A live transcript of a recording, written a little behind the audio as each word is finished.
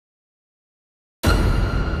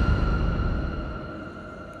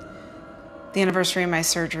The anniversary of my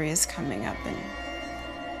surgery is coming up, and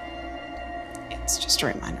it's just a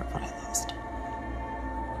reminder of what I lost.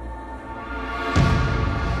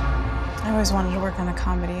 I always wanted to work on a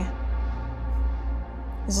comedy.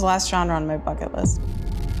 It's the last genre on my bucket list.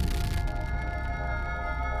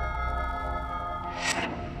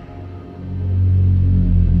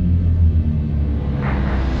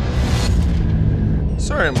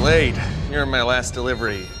 Sorry I'm late. You're my last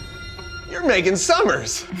delivery. You're Megan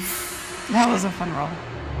Summers. That was a fun role.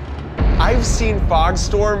 I've seen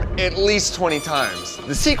Fogstorm at least 20 times.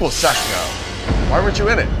 The sequel sucked though. Why weren't you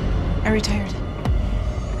in it? I retired.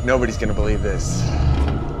 Nobody's gonna believe this.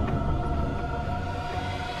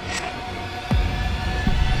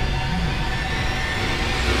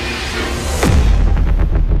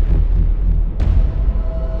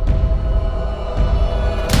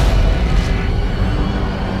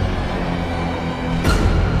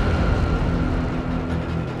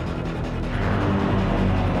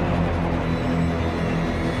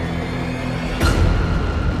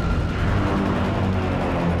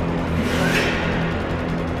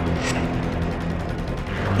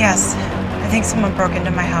 Yes, I think someone broke into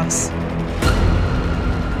my house.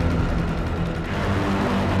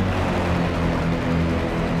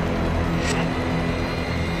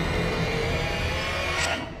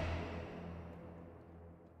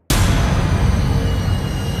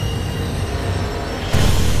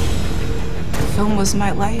 The film was my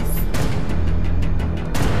life.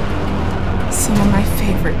 Some of my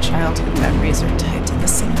favorite childhood memories are tied to the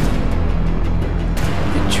cinema.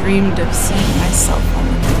 I dreamed of seeing myself on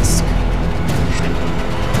the big screen.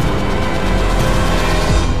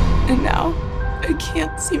 And now, I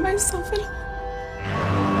can't see myself at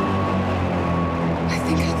all.